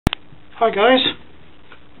Hi guys,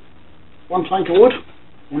 one plank of wood,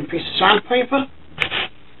 one piece of sandpaper.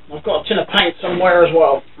 I've got a tin of paint somewhere as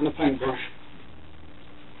well, and a paintbrush.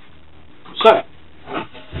 So,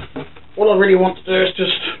 all I really want to do is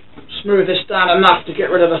just smooth this down enough to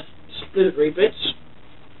get rid of the splintery bits,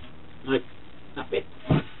 like that bit.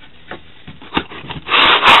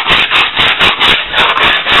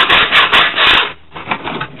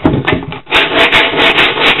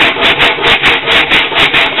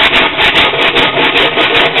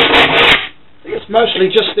 Mostly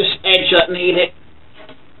just this edge that need it.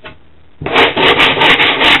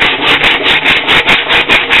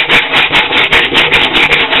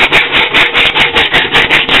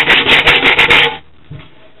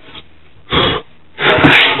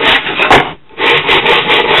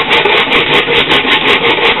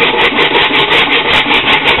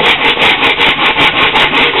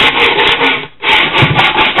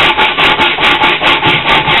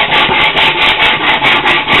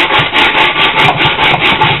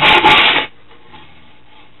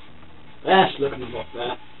 That's looking a lot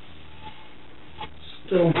better.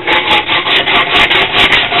 Still a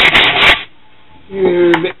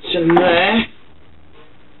few bits in there.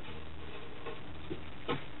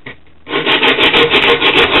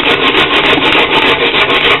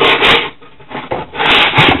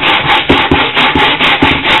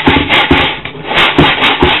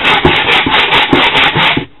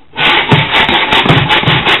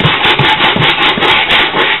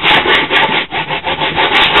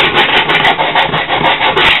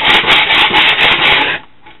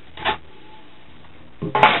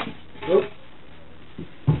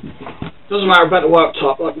 Doesn't matter about the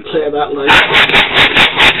worktop, I can clear that later.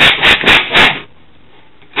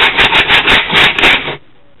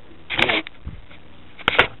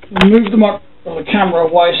 Move the camera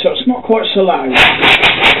away so it's not quite so loud.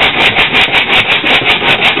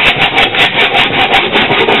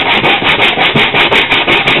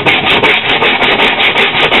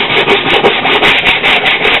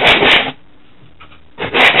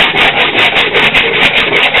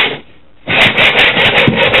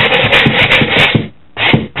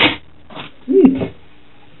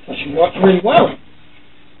 Worked really well.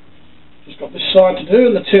 Just got this side to do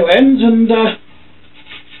and the two ends, and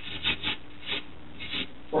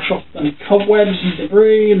brush off any cobwebs and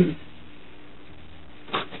debris, and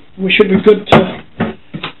we should be good to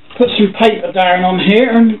put some paper down on here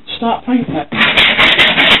and start painting it.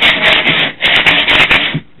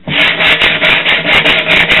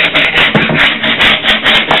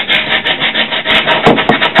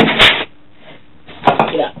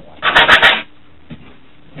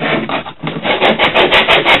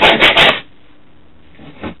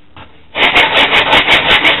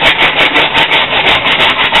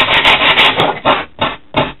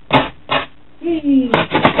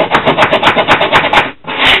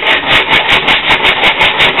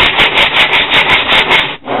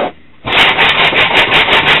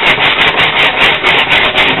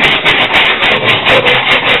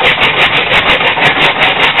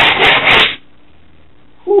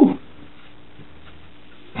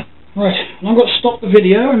 Right, and I'm going to stop the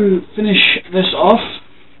video and finish this off.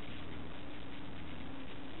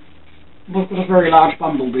 I've got a very large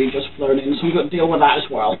bumblebee just flown in, so I'm going to deal with that as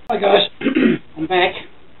well. Hi guys, I'm back.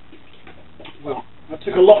 Well, that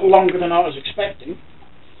took a lot longer than I was expecting.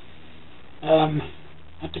 I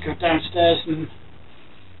had to go downstairs and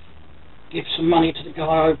give some money to the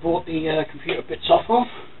guy I bought the computer bits off of.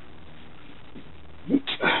 And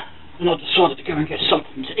I decided to go and get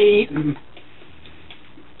something to eat, and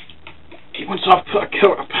once I've put a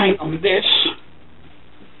coat of paint on this,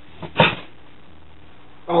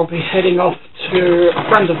 I'll be heading off to a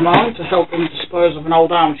friend of mine to help him dispose of an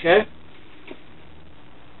old armchair.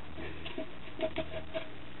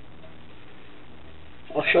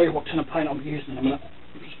 I'll show you what tin of paint I'm using in a minute.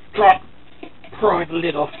 Just try to pry the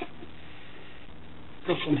lid off.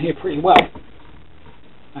 Goes on here pretty well.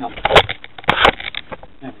 Hang on.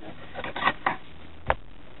 There we go.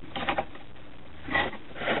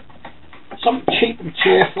 Something cheap and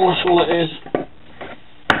cheerful, that's all it is.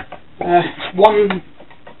 It's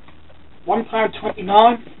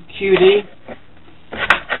 £1.29 QD,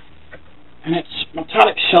 and it's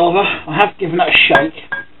metallic silver. I have given it a shake.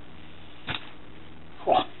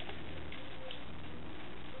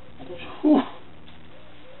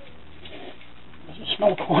 Doesn't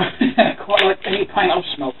smell quite like any paint I've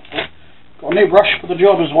smelled before. Got a new brush for the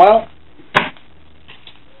job as well.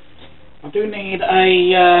 I do need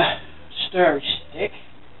a stir stick.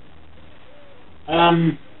 I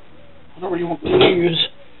don't really want to use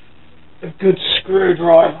a good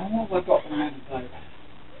screwdriver. What have I got now, babe?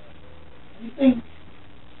 Anything?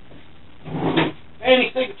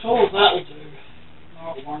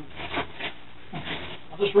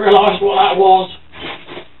 just realised what that was.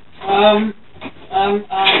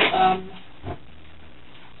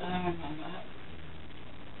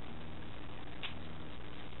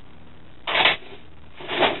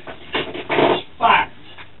 Fact.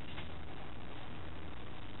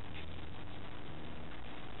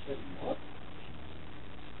 That's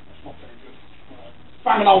not very good.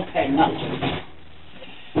 Found an old pen, that's it.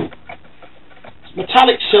 It's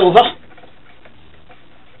metallic silver.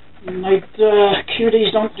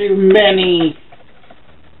 QDs don't do many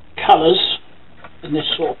colours in this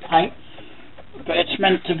sort of paint, but it's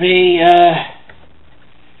meant to be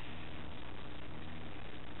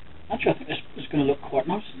actually I think this is going to look quite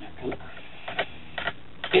nice in that colour.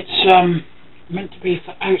 It's meant to be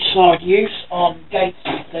for outside use on gates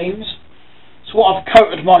and things. It's what I've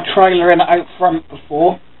coated my trailer in out front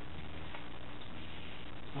before.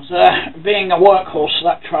 Being a workhorse for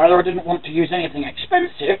that trailer, I didn't want to use anything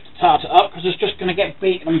expensive to tart it up because it's just going to get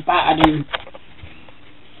beaten and battered and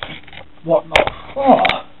whatnot. Oh,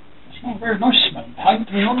 it's not a very nice smelling paint,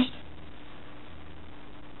 to be honest.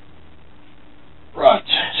 Right,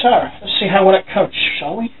 so let's see how well it coats,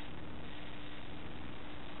 shall we?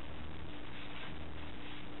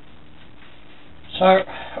 So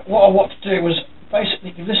what I want to do was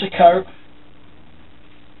basically give this a coat,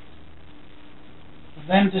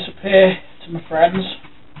 then disappear to my friends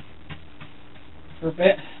for a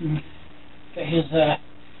bit and get his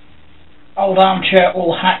old armchair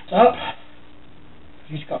all hacked up.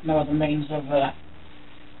 He's got no other means of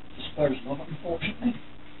disposal of it, unfortunately.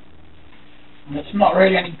 And it's not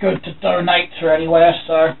really any good to donate to anywhere,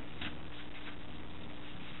 so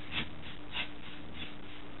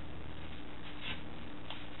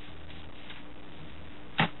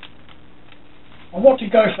I want to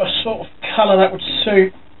go for a sort of colour that would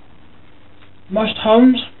suit most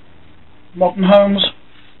homes, modern homes,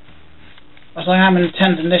 as I am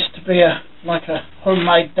intending this to be like a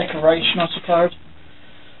homemade decoration, I suppose.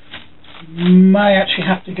 May actually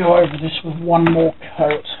have to go over this with one more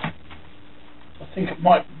coat. I think it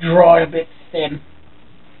might dry a bit thin.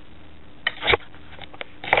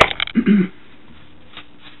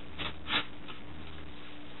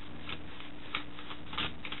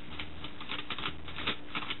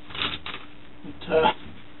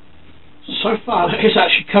 So far it is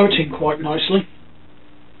actually coating quite nicely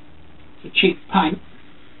for cheap paint,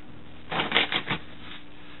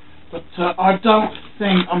 but I don't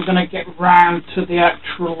think I'm going to get round to the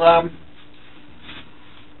actual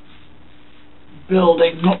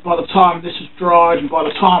building, not by the time this is dried and by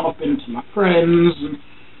the time I've been to my friends, and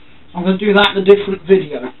I'm going to do that in a different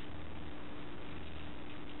video.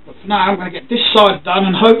 But for now I'm going to get this side done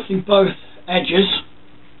and hopefully both edges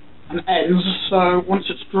and ends, so once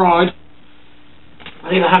it's dried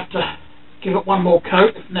I'll either have to give it one more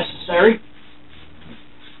coat if necessary.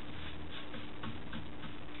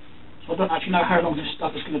 So I don't actually know how long this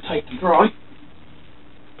stuff is going to take to dry.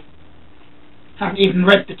 Haven't even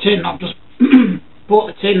read the tin, I've just bought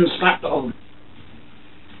the tin and slapped it on.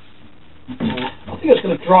 I think it's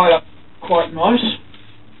going to dry up quite nice.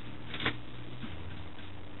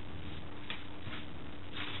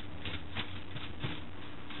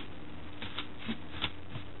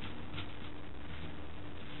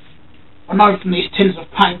 I know from these tins of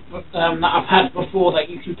paint that I've had before that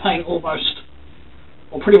you can paint almost,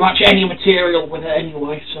 or pretty much any material with it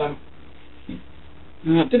anyway, so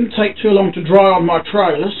it didn't take too long to dry on my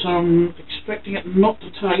trailer, so I'm expecting it not to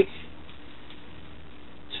take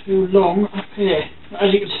too long up here.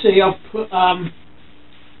 As you can see, I've put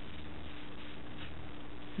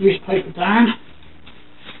newspaper down,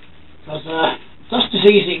 because dust is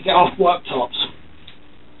easy to get off worktops.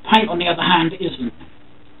 Paint, on the other hand, isn't.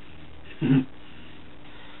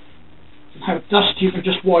 How dust you can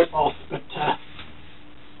just wipe off, but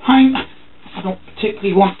paint I don't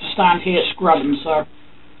particularly want to stand here scrubbing, so I've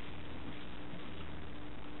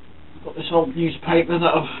got this old newspaper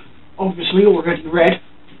that I've obviously already read.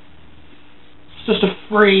 It's just a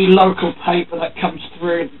free local paper that comes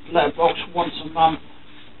through the letterbox once a month.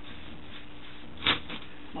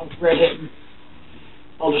 I've read it and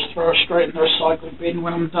I'll just throw it straight in the recycling bin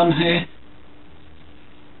when I'm done here.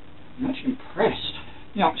 I'm actually impressed.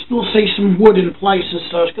 Yeah, I can still see some wood in places,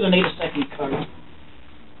 so it's going to need a second coat.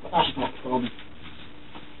 But that's not a problem.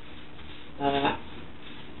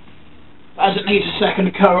 As it needs a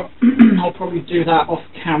second coat, I'll probably do that off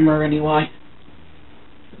camera anyway.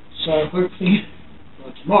 So hopefully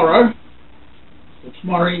tomorrow, or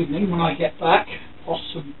tomorrow evening when I get back,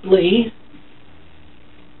 possibly,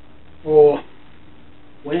 or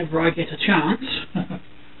whenever I get a chance,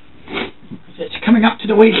 it's coming up to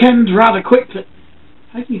the weekend rather quickly.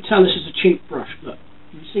 How can you tell this is a cheap brush? Look,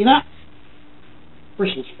 you See that?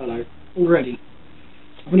 Bristles fell out already.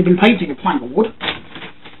 I've only been painting a plank of wood.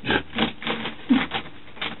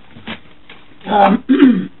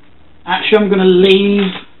 Actually, I'm going to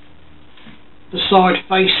leave the side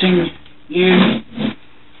facing you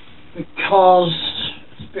because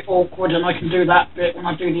it's a bit awkward and I can do that bit when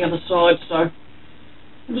I do the other side, so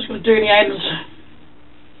I'm just going to do the ends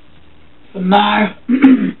for now.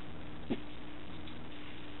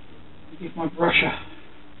 Give my brush a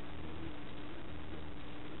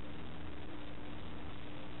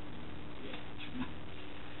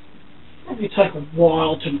probably take a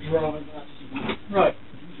while to dry, but that doesn't matter. Right,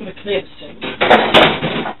 I'm going to clear the sink.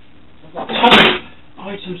 I've got a ton of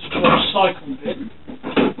items to the recycle bin.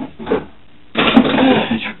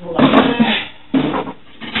 Chuck all that there.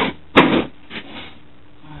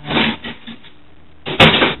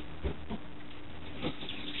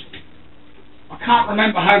 I can't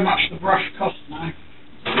remember how much the brush cost now.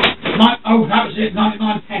 Oh, that was it,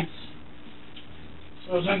 99 pence.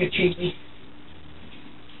 So it was only a cheapie.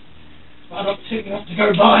 But I don't particularly want to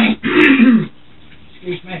go buying,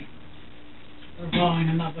 excuse me, go buying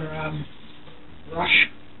another brush.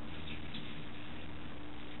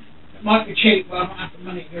 It might be cheap, but I don't have the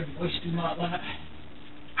money to go wasting like that.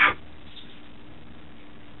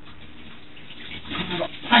 I've got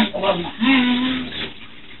paint all over my hands,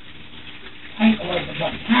 paint all over the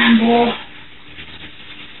bloody handle.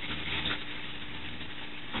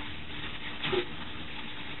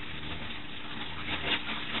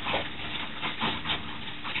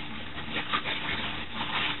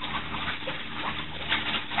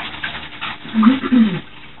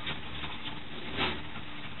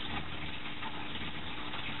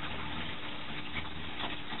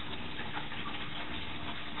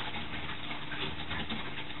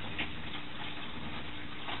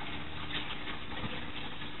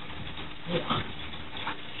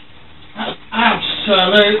 That's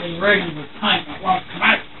absolutely ringing with paint that won't come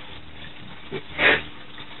out.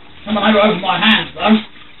 Coming out over my hands though.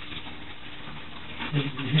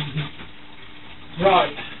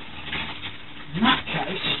 Right. In that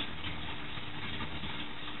case,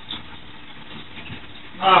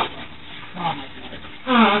 can't make it.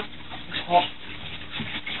 It's hot.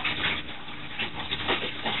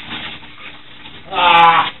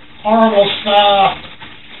 Horrible stuff.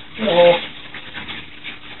 Get off.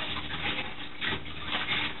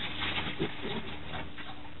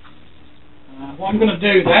 What I'm going to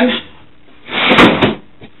do then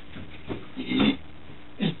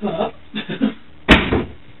is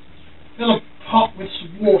fill a pot with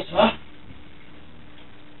some water.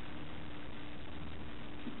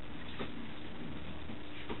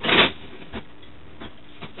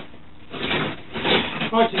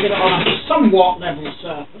 Try to get it on a somewhat level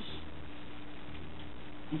surface.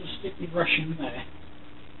 And just stick my brush in there.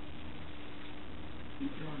 And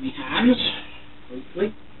dry my hands, hopefully.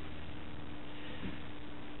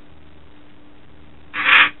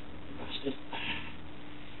 Bastard.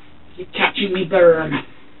 Keep catching me burn.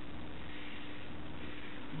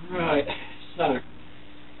 Right, so.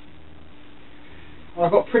 Well,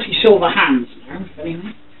 I've got pretty silver hands now, if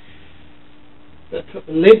anything. Let's put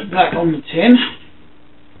the lid back on the tin.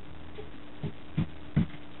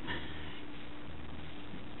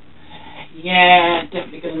 Yeah,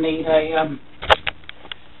 definitely going to need a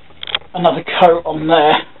another coat on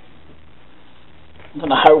there. I don't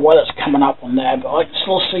know how well it's coming up on there, but I can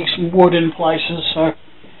still see some wood in places, so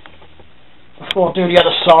before I do the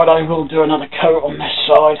other side I will do another coat on this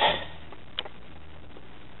side.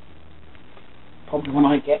 Probably when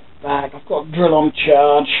I get back. I've got a drill on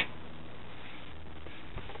charge,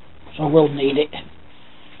 so I will need it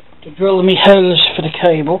to drill me holes for the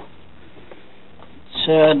cable.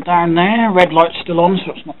 It's down there, red light's still on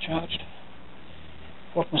so it's not charged.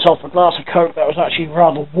 Bought myself a glass of Coke that was actually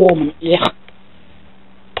rather warm and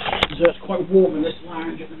so it's quite warm in this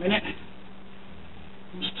lounge at the minute.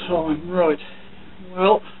 What's time? Right.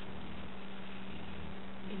 Well,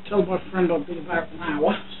 I did tell my friend I'd be about an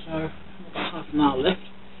hour, so I've got half an hour left.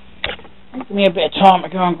 Give me a bit of time to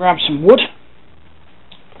go and grab some wood.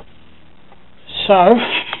 So,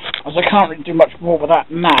 as I can't really do much more with that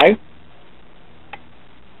now,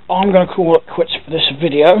 I'm going to call it quits for this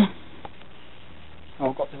video. Oh,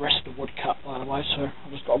 I've got the rest of the wood cut, by the way, so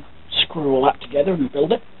I've just got to screw all that together and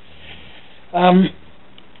build it.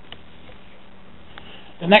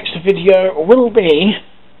 The next video will be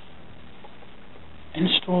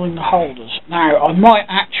installing the holders. Now, I might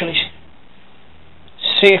actually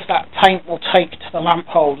see if that paint will take to the lamp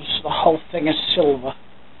holders so the whole thing is silver.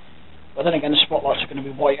 But then again, the spotlights are going to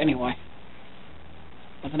be white anyway.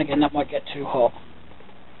 But then again, that might get too hot.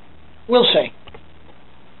 We'll see.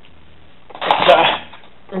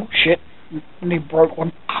 oh shit, I nearly broke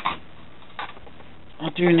one. I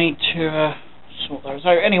do need to sort those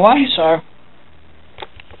out anyway, so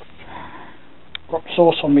got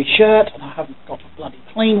sauce on my shirt and I haven't got a bloody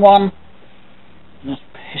clean one, and that's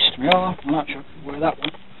pissed me off. I'm not sure I can wear that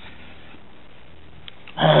one.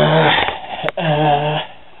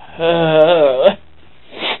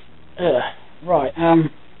 Right,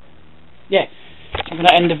 yeah, I'm going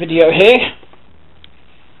to end the video here.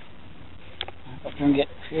 I've got to go and get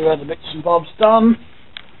a few other bits and bobs done,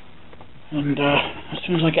 and as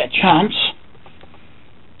soon as I get a chance,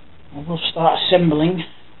 I will start assembling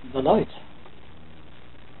the light.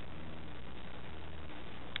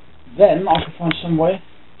 Then I can find somewhere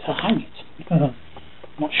to hang it.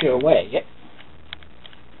 Not sure where yet.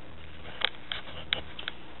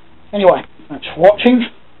 Anyway, thanks for watching,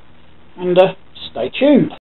 and stay tuned.